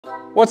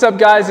What's up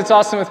guys, it's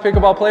Austin with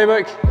Pickleball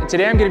Playbook, and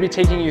today I'm going to be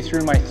taking you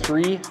through my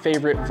 3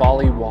 favorite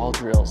volley wall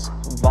drills.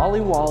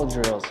 Volley wall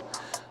drills.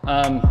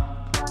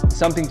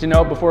 Something to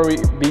note before we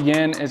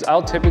begin is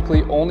I'll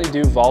typically only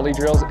do volley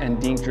drills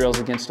and dink drills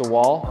against a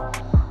wall.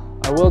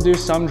 I will do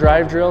some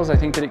drive drills, I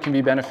think that it can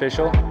be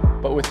beneficial,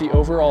 but with the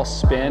overall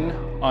spin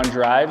on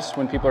drives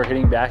when people are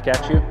hitting back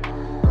at you,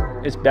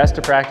 it's best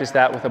to practice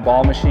that with a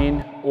ball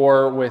machine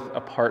or with a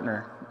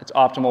partner. It's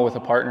optimal with a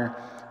partner.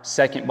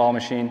 Second ball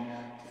machine,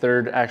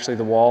 third actually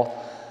the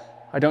wall.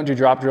 I don't do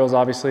drop drills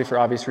obviously for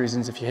obvious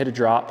reasons. If you hit a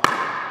drop,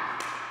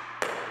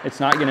 it's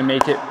not gonna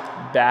make it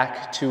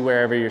back to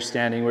wherever you're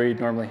standing where you'd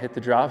normally hit the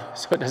drop,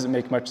 so it doesn't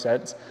make much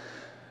sense.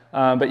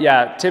 But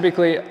yeah,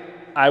 typically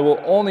I will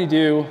only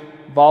do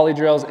volley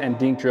drills and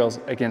dink drills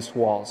against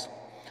walls.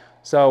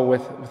 So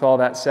with all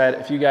that said,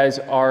 if you guys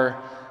are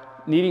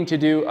needing to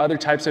do other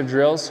types of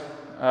drills,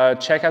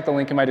 check out the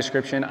link in my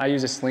description. I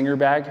use a slinger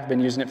bag. I've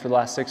been using it for the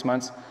last 6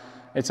 months.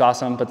 It's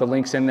awesome, but the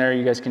link's in there.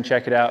 You guys can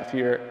check it out if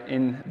you're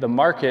in the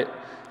market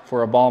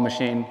for a ball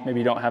machine.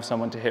 Maybe you don't have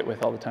someone to hit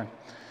with all the time.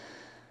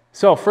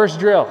 So first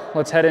drill,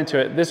 let's head into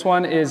it. This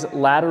one is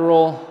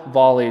lateral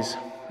volleys.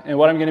 And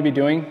what I'm gonna be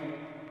doing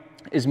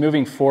is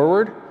moving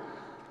forward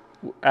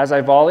as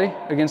I volley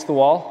against the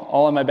wall,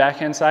 all on my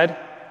backhand side,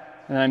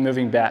 and then I'm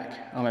moving back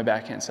on my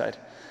backhand side.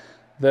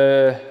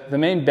 The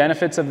main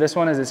benefits of this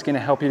one is it's gonna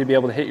help you to be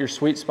able to hit your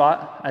sweet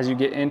spot as you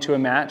get into a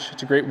match.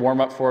 It's a great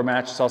warm up for a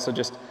match. It's also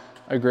just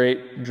a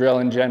great drill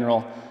in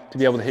general to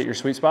be able to hit your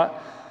sweet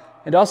spot.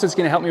 And also it's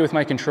gonna help me with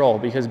my control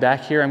because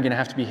back here I'm gonna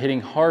have to be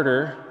hitting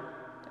harder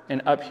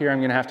and up here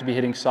I'm gonna have to be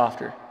hitting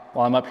softer.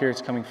 While I'm up here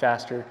it's coming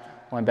faster,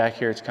 while I'm back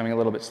here it's coming a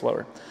little bit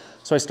slower.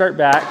 So I start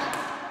back,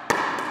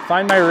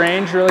 find my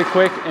range really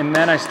quick, and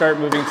then I start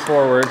moving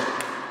forward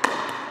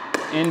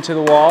into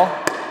the wall.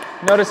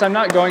 Notice I'm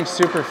not going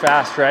super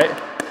fast, right?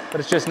 But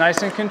it's just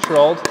nice and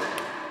controlled.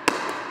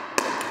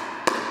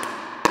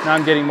 Now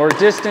I'm getting more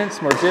distance,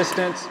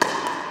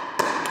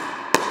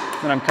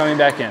 then I'm coming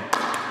back in.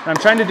 And I'm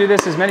trying to do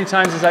this as many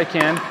times as I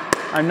can.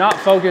 I'm not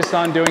focused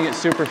on doing it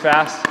super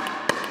fast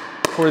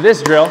for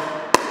this drill,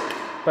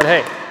 but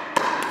hey,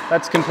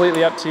 that's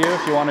completely up to you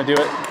if you want to do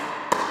it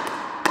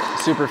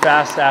super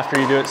fast after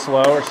you do it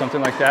slow or something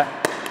like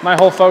that. My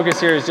whole focus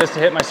here is just to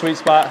hit my sweet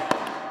spot,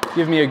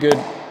 give me a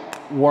good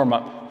warm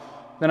up.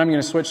 Then I'm going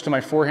to switch to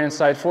my forehand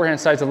side. Forehand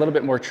side's a little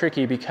bit more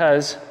tricky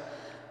because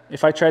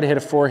if I try to hit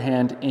a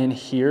forehand in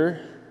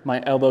here,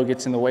 my elbow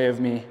gets in the way of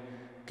me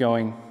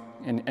going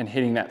and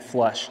hitting that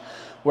flush.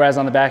 Whereas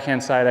on the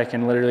backhand side, I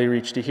can literally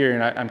reach to here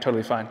and I'm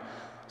totally fine.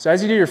 So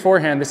as you do your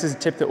forehand, this is a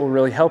tip that will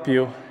really help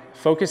you.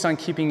 Focus on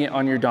keeping it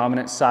on your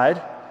dominant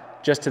side,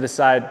 just to the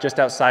side, just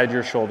outside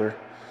your shoulder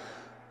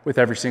with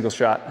every single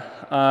shot.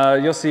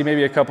 You'll see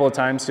maybe a couple of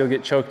times you'll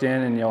get choked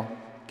in and you'll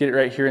get it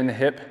right here in the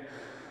hip.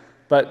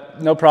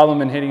 But no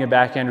problem in hitting a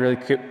backhand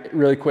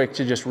really quick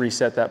to just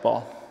reset that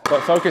ball.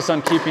 But focus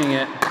on keeping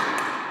it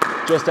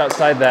just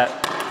outside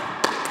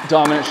that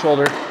dominant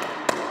shoulder,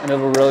 and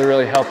it'll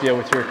really help you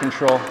with your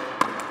control.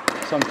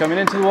 So I'm coming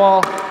into the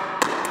wall,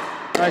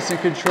 nice and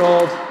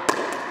controlled.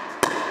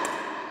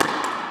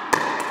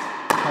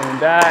 Coming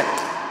back,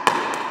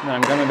 and then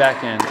I'm coming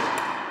back in.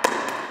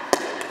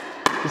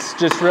 This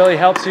just really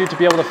helps you to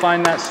be able to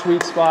find that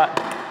sweet spot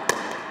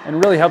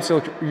and really helps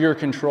your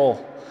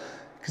control.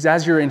 Because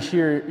as you're in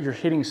here, you're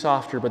hitting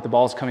softer, but the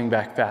ball's coming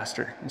back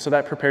faster. And so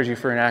that prepares you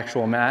for an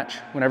actual match.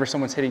 Whenever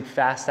someone's hitting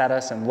fast at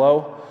us and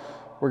low,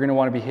 we're gonna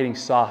wanna be hitting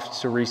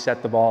soft to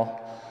reset the ball.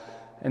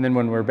 And then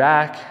when we're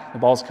back, the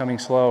ball's coming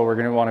slow, we're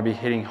gonna wanna be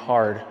hitting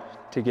hard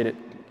to get it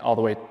all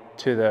the way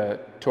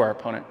to our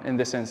opponent, in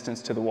this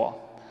instance, to the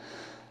wall.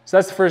 So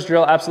that's the first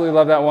drill. Absolutely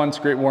love that one. It's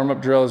a great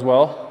warm-up drill as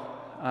well.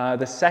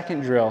 The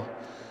second drill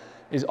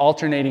is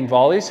alternating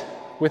volleys.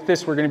 With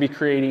this, we're gonna be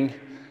creating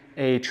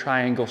a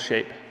triangle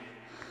shape.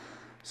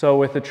 So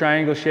with the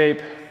triangle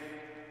shape,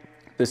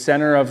 the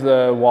center of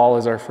the wall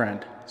is our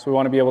friend. So we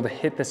want to be able to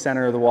hit the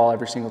center of the wall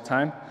every single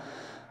time.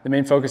 The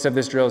main focus of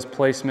this drill is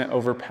placement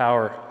over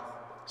power.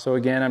 So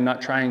again, I'm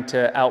not trying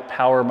to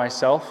outpower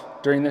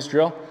myself during this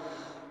drill,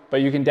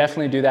 but you can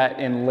definitely do that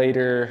in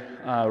later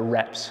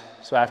reps.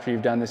 So after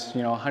you've done this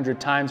 100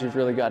 times, you've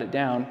really got it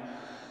down,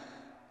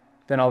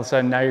 then all of a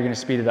sudden now you're going to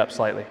speed it up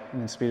slightly,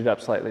 and then speed it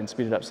up slightly, and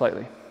speed it up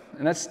slightly.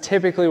 And that's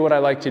typically what I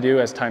like to do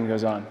as time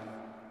goes on.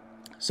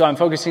 So I'm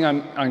focusing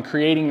on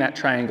creating that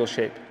triangle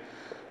shape.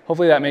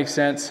 Hopefully that makes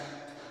sense.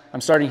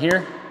 I'm starting here,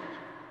 and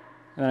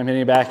then I'm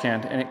hitting a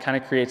backhand, and it kind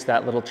of creates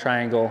that little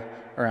triangle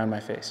around my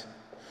face.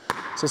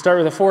 So start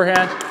with a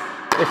forehand.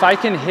 If I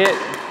can hit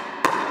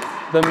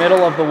the middle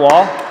of the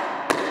wall,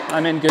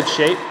 I'm in good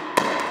shape.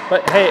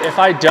 But hey, if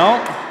I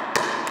don't,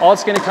 all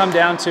it's gonna come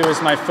down to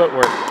is my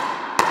footwork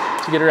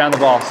to get around the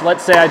ball. So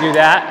let's say I do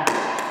that.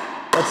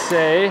 Let's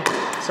say,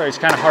 sorry, it's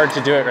kind of hard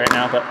to do it right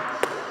now, but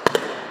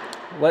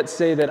let's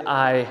say that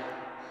I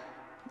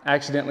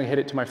accidentally hit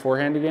it to my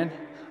forehand again.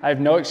 I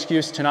have no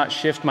excuse to not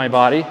shift my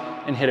body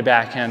and hit a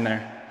backhand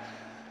there.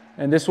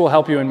 And this will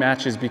help you in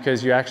matches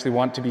because you actually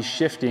want to be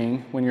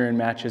shifting when you're in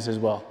matches as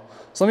well.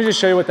 So let me just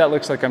show you what that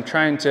looks like. I'm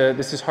trying to,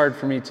 this is hard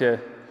for me to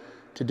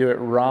do it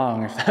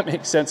wrong, if that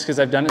makes sense, because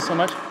I've done it so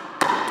much.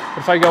 But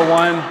if I go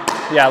one,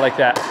 yeah, like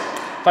that.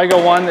 If I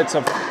go one that's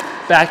a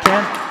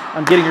backhand,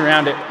 I'm getting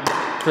around it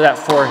for that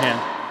forehand.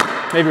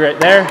 Maybe right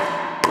there,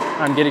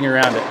 I'm getting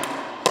around it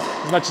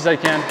as much as I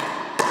can.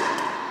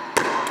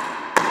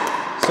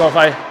 So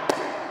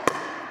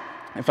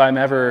if I'm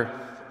ever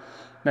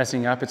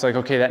messing up, it's like,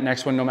 okay, that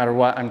next one, no matter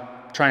what, I'm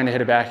trying to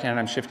hit a backhand,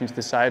 I'm shifting to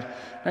the side. I'm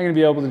not gonna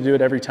be able to do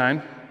it every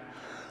time.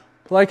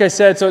 But like I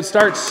said, so it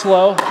starts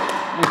slow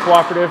and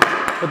cooperative,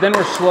 but then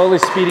we're slowly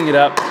speeding it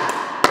up.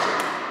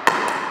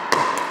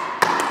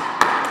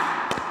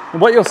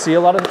 And what you'll see a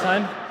lot of the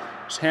time,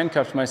 just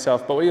handcuffed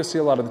myself, but what you'll see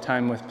a lot of the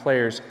time with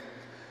players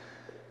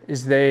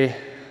is they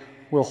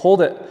will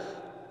hold it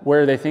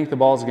where they think the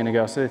ball is gonna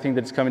go. So they think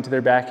that it's coming to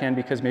their backhand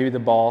because maybe the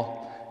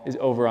ball is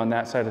over on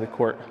that side of the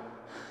court.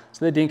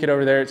 So they dink it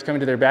over there, it's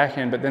coming to their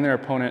backhand, but then their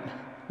opponent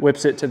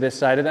whips it to this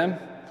side of them.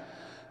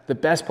 The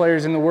best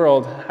players in the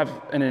world have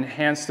an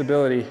enhanced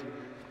ability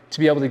to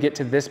be able to get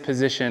to this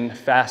position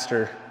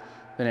faster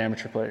than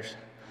amateur players.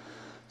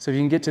 So if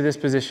you can get to this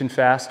position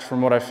fast,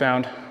 from what I've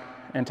found,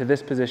 and to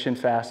this position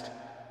fast,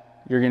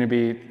 you're gonna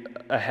be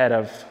ahead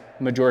of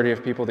the majority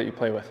of people that you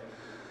play with,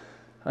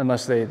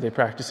 unless they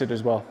practice it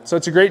as well. So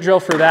it's a great drill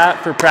for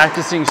that, for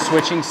practicing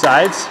switching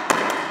sides.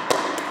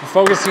 We're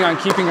focusing on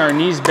keeping our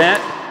knees bent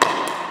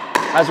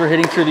as we're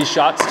hitting through these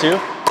shots too.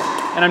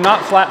 And I'm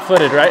not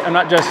flat-footed, right? I'm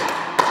not just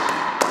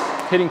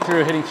hitting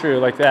through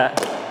like that.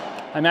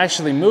 I'm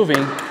actually moving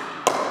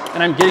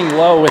and I'm getting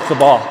low with the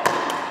ball.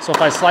 So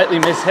if I slightly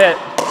miss-hit,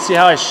 see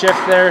how I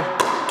shift there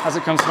as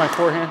it comes to my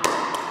forehand?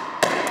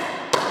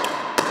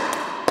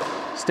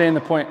 Stay in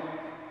the point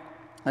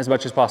as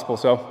much as possible.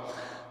 So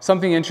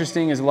something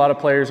interesting is a lot of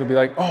players will be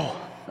like, oh,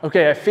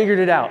 okay, I figured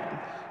it out.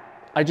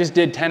 I just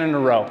did 10 in a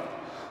row.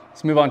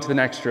 Let's move on to the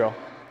next drill.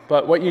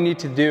 But what you need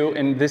to do,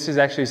 and this is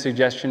actually a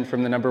suggestion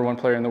from the #1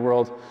 player in the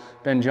world,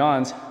 Ben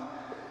Johns,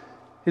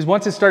 is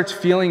once it starts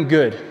feeling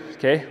good,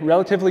 okay,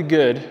 relatively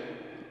good,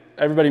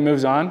 everybody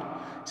moves on.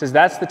 He says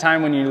that's the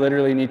time when you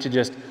literally need to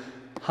just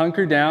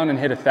hunker down and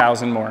hit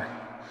 1,000 more.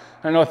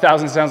 I know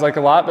 1,000 sounds like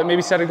a lot, but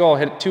maybe set a goal,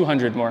 hit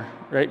 200 more,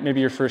 right?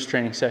 Maybe your first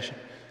training session.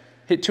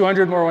 Hit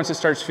 200 more once it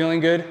starts feeling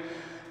good.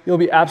 You'll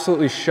be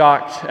absolutely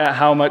shocked at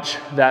how much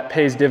that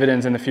pays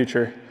dividends in the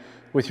future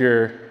with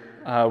your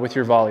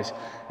volleys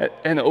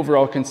and the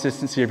overall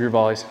consistency of your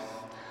volleys.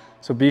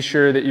 So be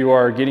sure that you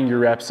are getting your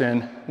reps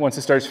in. Once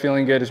it starts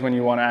feeling good is when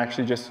you want to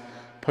actually just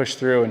push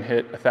through and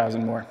hit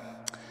 1,000 more.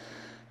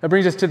 That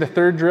brings us to the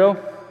third drill.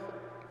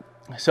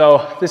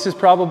 So this is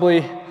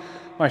probably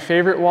my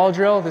favorite wall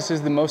drill. This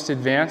is the most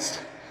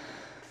advanced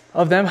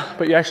of them,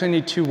 but you actually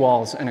need 2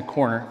 walls and a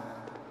corner.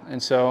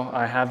 And so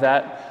I have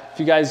that. If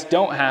you guys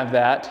don't have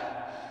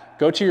that,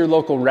 go to your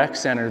local rec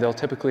center. They'll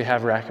typically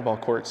have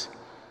racquetball courts.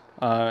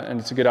 And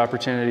it's a good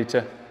opportunity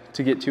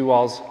to get 2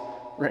 walls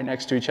right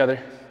next to each other.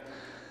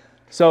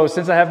 So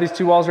since I have these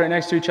 2 walls right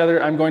next to each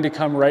other, I'm going to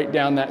come right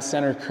down that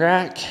center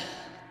crack.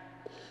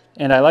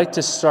 And I like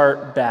to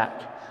start back.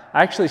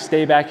 I actually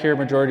stay back here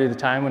majority of the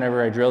time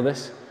whenever I drill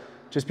this,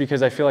 just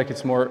because I feel like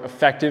it's more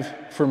effective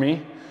for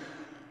me.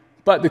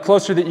 But the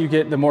closer that you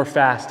get, the more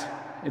fast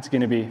it's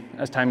gonna be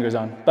as time goes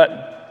on.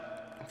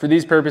 But for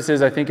these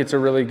purposes, I think it's a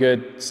really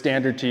good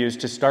standard to use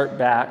to start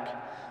back.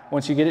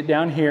 Once you get it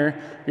down here,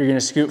 you're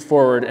gonna scoot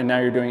forward and now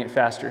you're doing it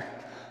faster.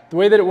 The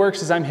way that it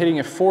works is I'm hitting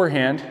a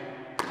forehand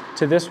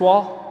to this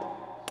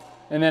wall,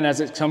 and then as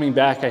it's coming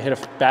back, I hit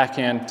a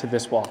backhand to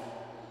this wall.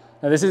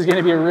 Now this is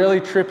gonna be a really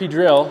trippy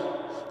drill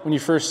when you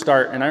first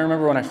start, and I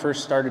remember when I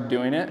first started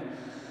doing it,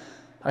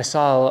 I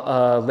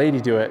saw a lady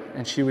do it,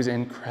 and she was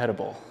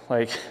incredible.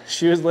 Like,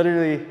 she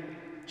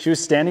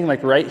was standing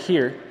like right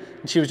here,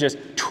 and she was just,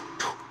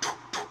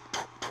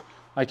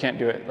 I can't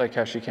do it like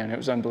how she can. It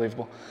was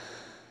unbelievable.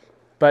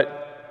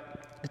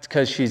 But it's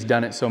because she's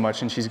done it so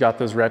much and she's got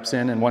those reps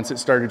in, and once it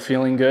started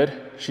feeling good,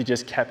 she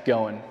just kept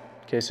going.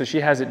 Okay, so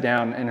she has it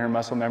down in her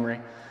muscle memory,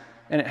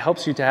 and it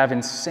helps you to have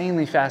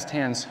insanely fast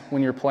hands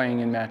when you're playing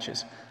in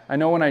matches. I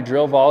know when I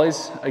drill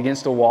volleys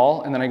against a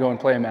wall and then I go and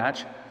play a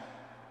match,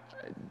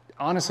 it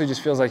honestly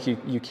just feels like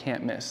you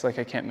can't miss, like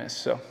I can't miss.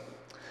 So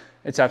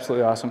it's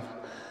absolutely awesome.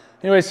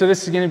 Anyway, so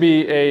this is gonna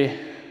be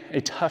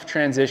a tough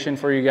transition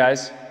for you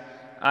guys.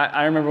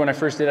 I remember when I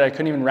first did it, I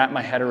couldn't even wrap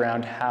my head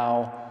around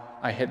how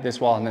I hit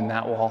this wall and then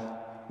that wall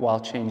while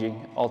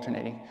changing,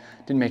 alternating.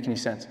 Didn't make any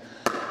sense.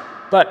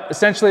 But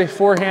essentially,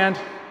 forehand,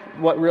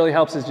 what really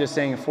helps is just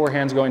saying a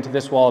forehand's going to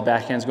this wall, a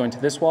backhand's going to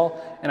this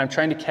wall, and I'm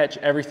trying to catch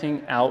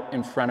everything out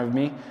in front of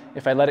me.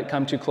 If I let it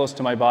come too close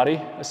to my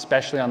body,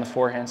 especially on the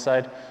forehand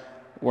side,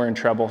 we're in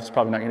trouble. It's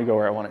probably not gonna go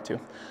where I want it to.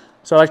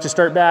 So I like to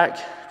start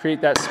back,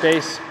 create that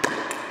space.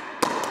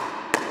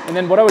 And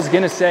then what I was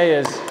gonna say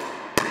is,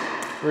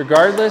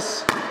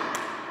 regardless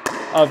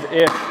of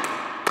if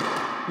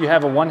you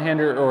have a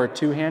one-hander or a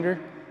two-hander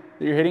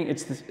that you're hitting,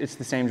 it's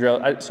the same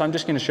drill. So I'm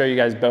just gonna show you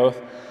guys both.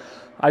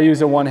 I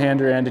use a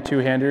one-hander and a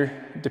two-hander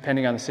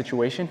depending on the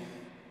situation.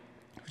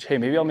 Which, hey,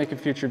 maybe I'll make a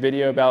future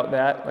video about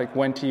that, like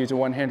when to use a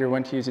one-hander,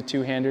 when to use a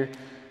two-hander.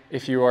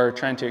 if you are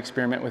trying to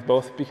experiment with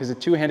both, because a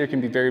two-hander can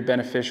be very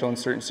beneficial in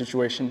certain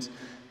situations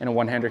and a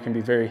one-hander can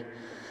be very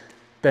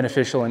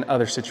beneficial in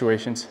other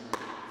situations.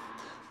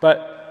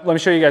 But let me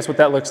show you guys what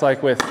that looks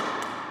like with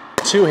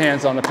two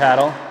hands on the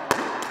paddle,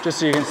 just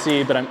so you can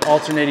see, but I'm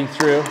alternating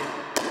through.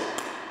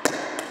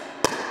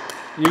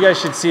 You guys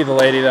should see the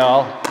lady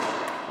though.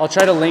 I'll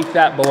try to link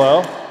that below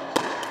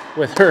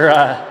with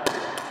her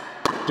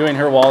doing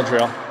her wall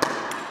drill,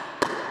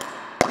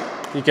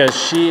 because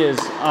she is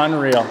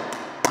unreal.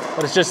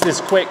 But it's just this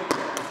quick,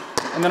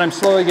 and then I'm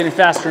slowly getting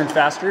faster and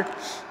faster.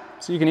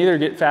 So you can either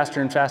get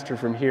faster and faster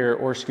from here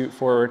or scoot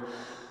forward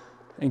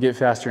and get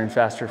faster and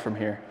faster from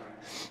here.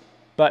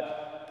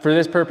 But for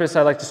this purpose,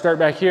 I like to start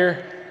back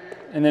here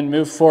and then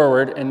move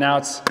forward, and now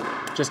it's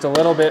just a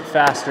little bit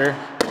faster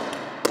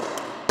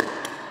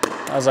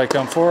as I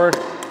come forward.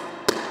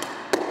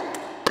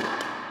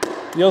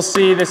 You'll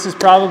see this is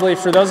probably,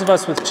 for those of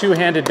us with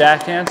two-handed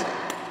backhands,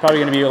 probably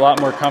going to be a lot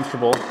more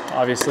comfortable,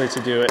 obviously, to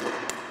do it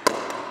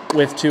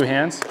with two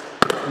hands.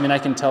 I mean, I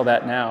can tell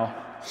that now.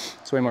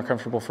 It's way more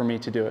comfortable for me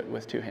to do it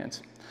with two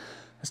hands.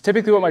 That's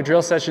typically what my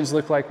drill sessions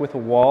look like with a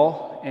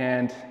wall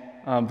and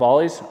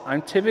volleys.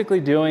 I'm typically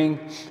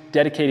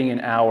dedicating an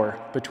hour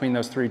between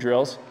those three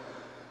drills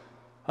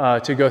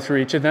to go through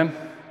each of them.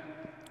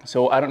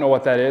 So I don't know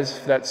what that is.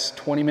 That's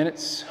 20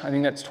 minutes. I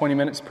think that's 20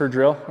 minutes per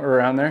drill or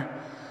around there.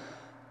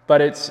 But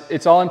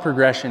it's all in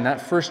progression.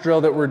 That first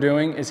drill that we're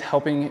doing is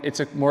helping. It's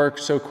a more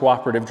so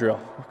cooperative drill.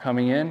 We're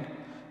coming in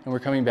and we're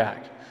coming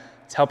back.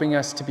 It's helping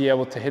us to be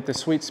able to hit the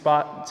sweet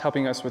spot. It's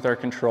helping us with our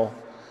control.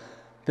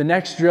 The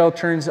next drill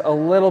turns a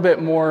little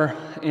bit more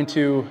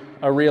into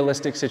a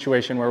realistic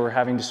situation where we're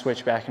having to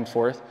switch back and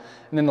forth.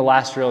 And then the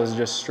last drill is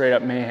just straight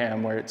up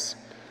mayhem, where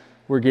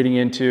we're getting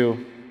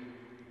into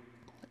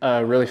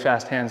a really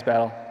fast hands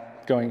battle,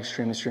 going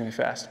extremely, extremely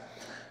fast.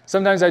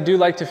 Sometimes I do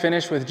like to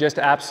finish with just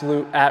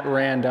absolute at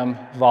random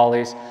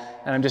volleys,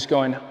 and I'm just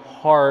going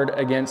hard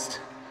against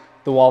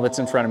the wall that's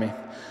in front of me.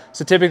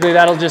 So typically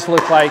that'll just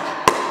look like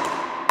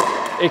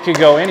it could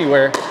go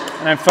anywhere,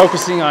 and I'm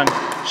focusing on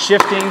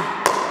shifting.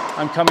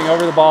 I'm coming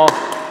over the ball,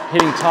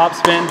 hitting top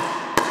spin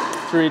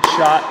through each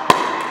shot,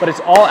 but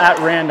it's all at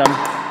random,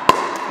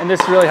 and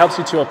this really helps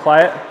you to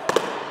apply it.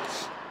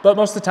 But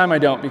most of the time I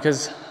don't,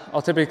 because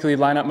I'll typically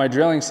line up my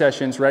drilling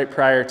sessions right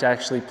prior to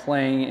actually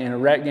playing in a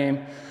rec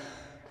game,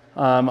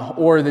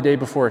 or the day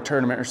before a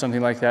tournament or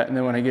something like that, and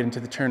then when I get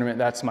into the tournament,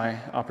 that's my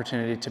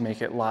opportunity to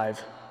make it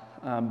live.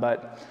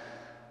 But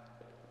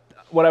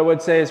what I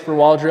would say is for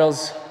wall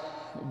drills,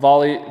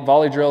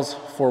 volley drills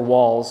for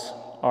walls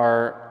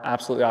are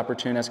absolutely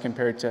opportune as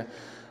compared to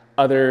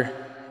other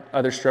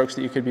strokes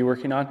that you could be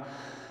working on.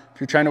 If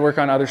you're trying to work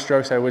on other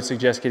strokes, I would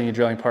suggest getting a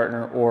drilling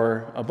partner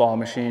or a ball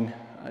machine.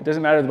 It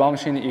doesn't matter the ball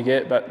machine that you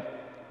get, but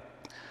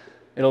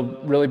it'll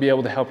really be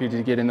able to help you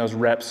to get in those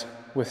reps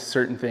with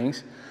certain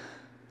things.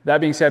 That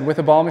being said, with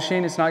a ball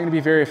machine, it's not going to be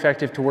very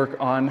effective to work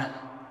on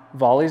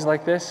volleys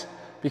like this,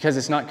 because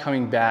it's not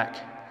coming back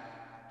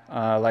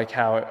like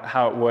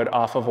how it would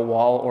off of a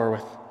wall or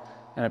with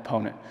an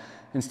opponent.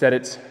 Instead,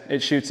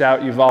 it shoots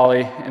out, you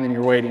volley, and then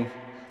you're waiting,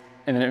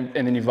 and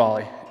then you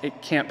volley. It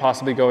can't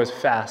possibly go as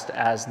fast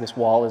as this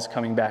wall is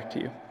coming back to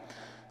you.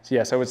 So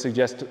yes, I would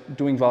suggest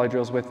doing volley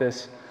drills with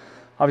this.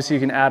 Obviously, you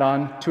can add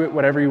on to it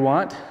whatever you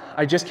want.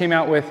 I just came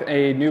out with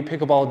a new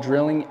Pickleball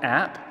Drilling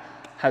App.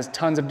 Has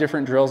tons of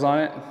different drills on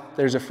it.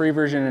 There's a free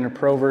version and a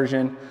pro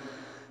version.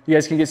 You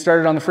guys can get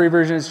started on the free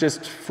version. It's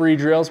just free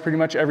drills pretty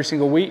much every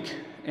single week,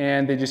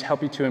 and they just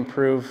help you to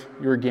improve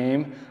your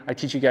game. I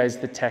teach you guys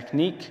the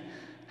technique,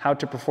 how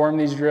to perform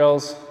these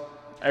drills,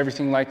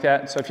 everything like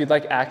that. So if you'd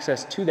like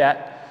access to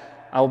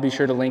that, I will be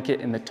sure to link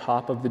it in the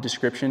top of the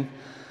description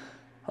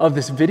of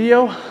this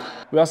video.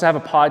 We also have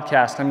a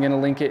podcast. I'm going to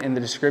link it in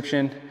the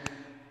description.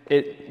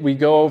 We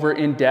go over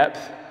in depth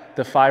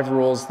the 5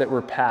 rules that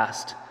were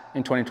passed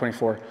in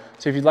 2024.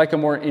 So if you'd like a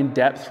more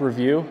in-depth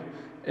review,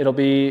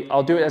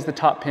 I'll do it as the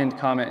top pinned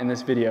comment in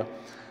this video.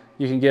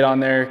 You can get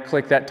on there,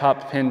 click that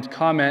top pinned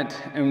comment,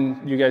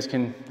 and you guys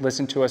can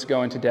listen to us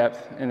go into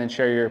depth and then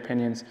share your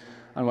opinions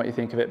on what you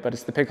think of it. But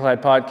it's the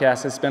Picklehead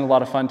Podcast. It's been a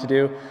lot of fun to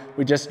do.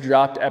 We just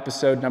dropped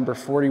episode number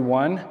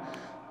 41.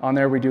 On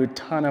there we do a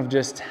ton of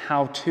just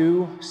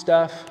how-to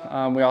stuff.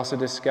 We also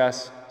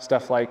discuss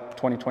stuff like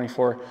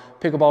 2024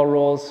 pickleball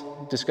rules,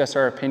 discuss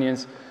our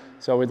opinions.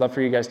 So we'd love for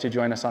you guys to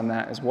join us on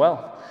that as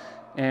well.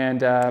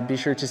 And be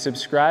sure to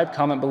subscribe,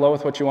 comment below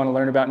with what you want to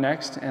learn about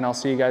next, and I'll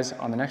see you guys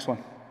on the next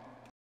one.